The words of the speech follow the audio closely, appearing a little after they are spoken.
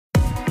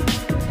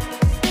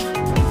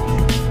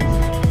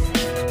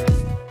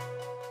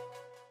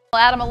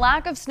Adam, a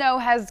lack of snow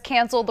has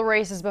canceled the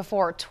races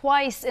before,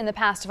 twice in the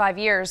past 5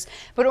 years.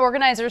 But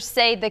organizers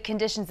say the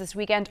conditions this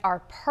weekend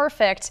are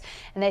perfect,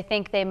 and they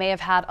think they may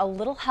have had a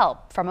little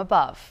help from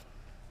above.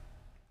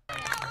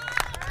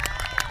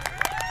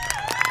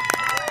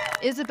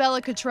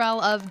 Isabella Cottrell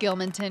of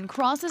Gilmanton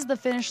crosses the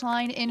finish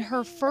line in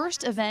her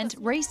first event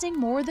racing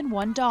more than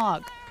one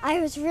dog. I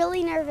was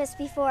really nervous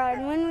before,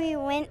 and when we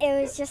went,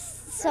 it was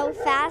just so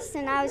fast,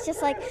 and I was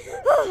just like,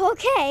 oh,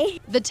 okay.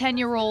 The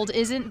 10-year-old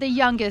isn't the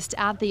youngest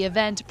at the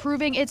event,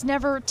 proving it's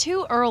never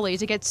too early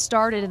to get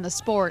started in the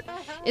sport.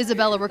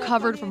 Isabella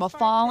recovered from a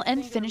fall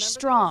and finished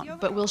strong,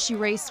 but will she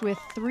race with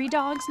 3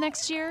 dogs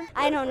next year?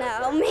 I don't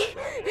know.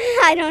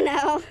 I don't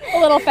know. A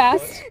little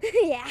fast?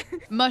 Yeah.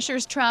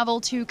 Mushers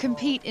travel to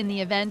compete in the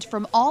event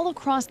from all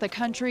across the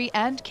country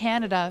and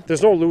Canada.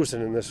 There's no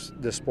losing in this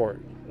sport.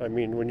 I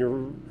mean, when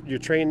you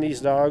train these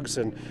dogs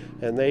and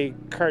they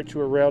cart you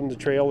around the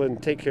trail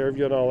and take care of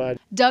you and all that.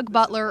 Doug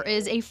Butler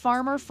is a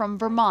farmer from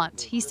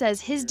Vermont. He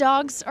says his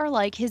dogs are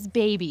like his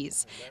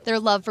babies. Their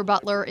love for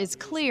Butler is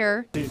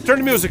clear. Turn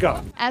the music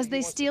up. As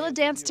they steal a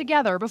dance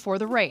together before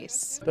the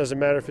race. Doesn't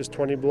matter if it's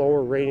 20 below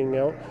or raining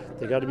out.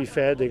 They got to be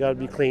fed. They got to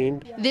be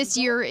cleaned. This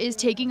year is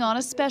taking on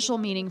a special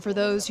meaning for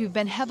those who've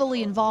been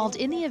heavily involved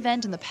in the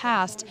event in the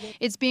past.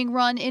 It's being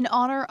run in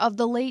honor of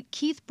the late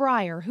Keith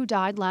Breyer, who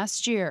died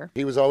last year.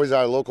 He was always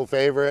our local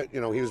favorite. You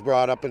know, he was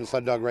brought up in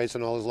sled dog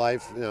racing all his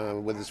life,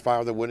 with his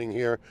father winning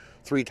here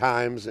 3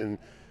 times, and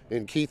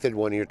Keith had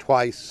won here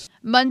twice.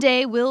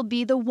 Monday will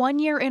be the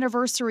 1-year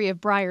anniversary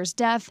of Breyer's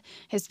death.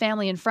 His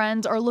family and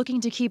friends are looking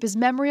to keep his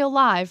memory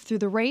alive through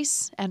the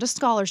race and a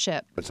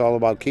scholarship. It's all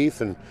about Keith,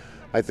 and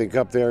I think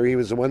up there he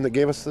was the one that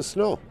gave us the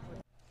snow.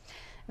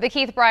 The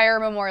Keith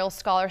Breyer Memorial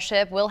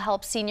Scholarship will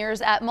help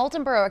seniors at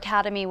Moultonborough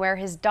Academy, where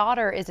his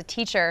daughter is a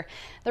teacher.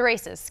 The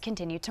races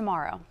continue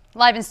tomorrow.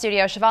 Live in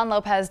studio, Siobhan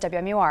Lopez,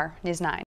 WMUR News 9.